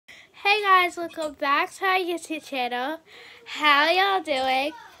Hey guys, welcome back to our YouTube channel. How y'all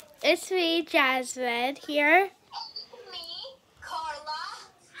doing? It's me, Jasmine, here. Me, Karla.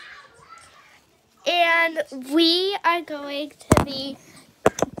 And we are going to be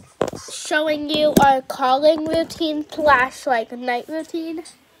showing you our calling routine slash night routine.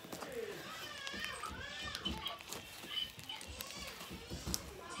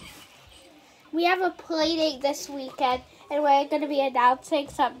 We have a play date this weekend and we're going to be announcing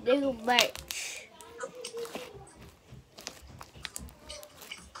some new merch.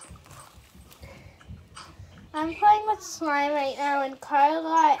 I'm playing with slime right now, and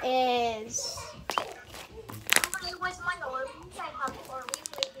Karla is... With my Orbeez, I have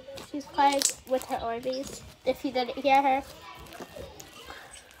Orbeez. She's playing with her Orbeez, if you didn't hear her.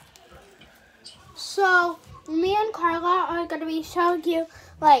 So, me and Karla are going to be showing you,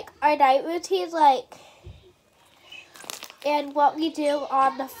 our night routines, and what we do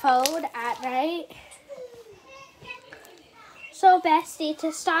on the phone at night. So, Bestie,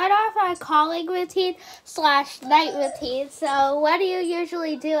 to start off our calling routine slash night routine, so what do you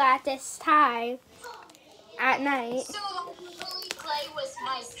usually do at this time at night? So I usually play with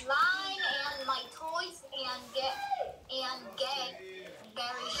my slime and my toys and get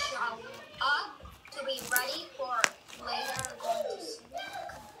very showered up to be ready for later going to sleep.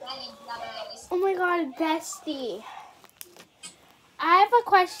 Then the other days. Oh my god, Bestie. I have a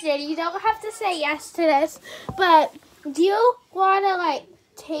question. You don't have to say yes to this, but do you want to,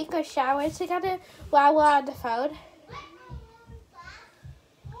 take a shower together while we're on the phone?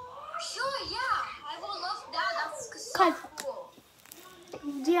 Sure, yeah. I will love that. That's so cool.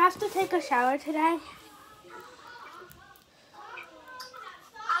 Do you have to take a shower today? I'm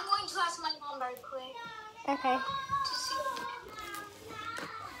going to ask my mom very quick. Okay. To see.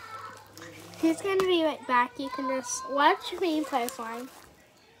 She's going to be right back. You can just watch me play slime.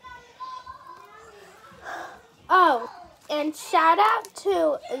 Oh, and shout out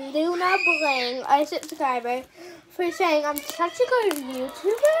to Luna Bling, our subscriber, for saying I'm such a good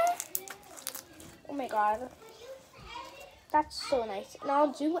YouTuber. Oh my god. That's so nice. And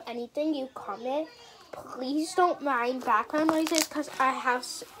I'll do anything you comment. Please don't mind background noises because our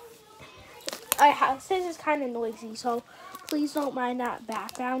house is kind of noisy. So please don't mind that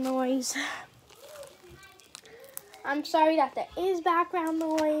background noise. I'm sorry that there is background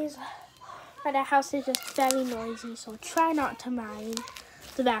noise. But our house is just very noisy, so try not to mind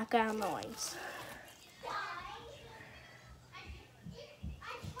the background noise.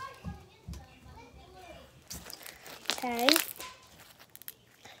 Okay.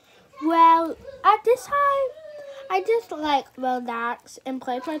 Well, at this time, I just relax and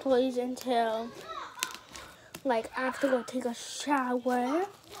play with my toys until I have to go take a shower.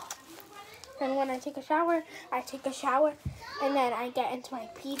 And when I take a shower, and then I get into my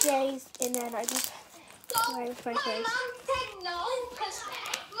PJs, and then I just play with my toys. My mom said no, because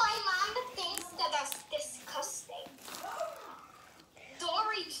my mom thinks that that's disgusting.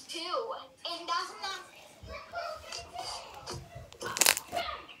 Dory too, and that's not.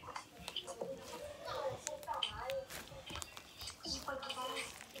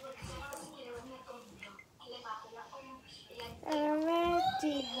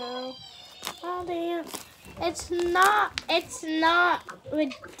 It's not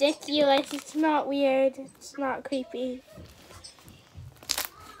ridiculous. It's not weird. It's not creepy.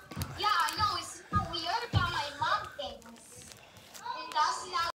 Yeah, I know it's not weird, but my mom thinks, and that's not.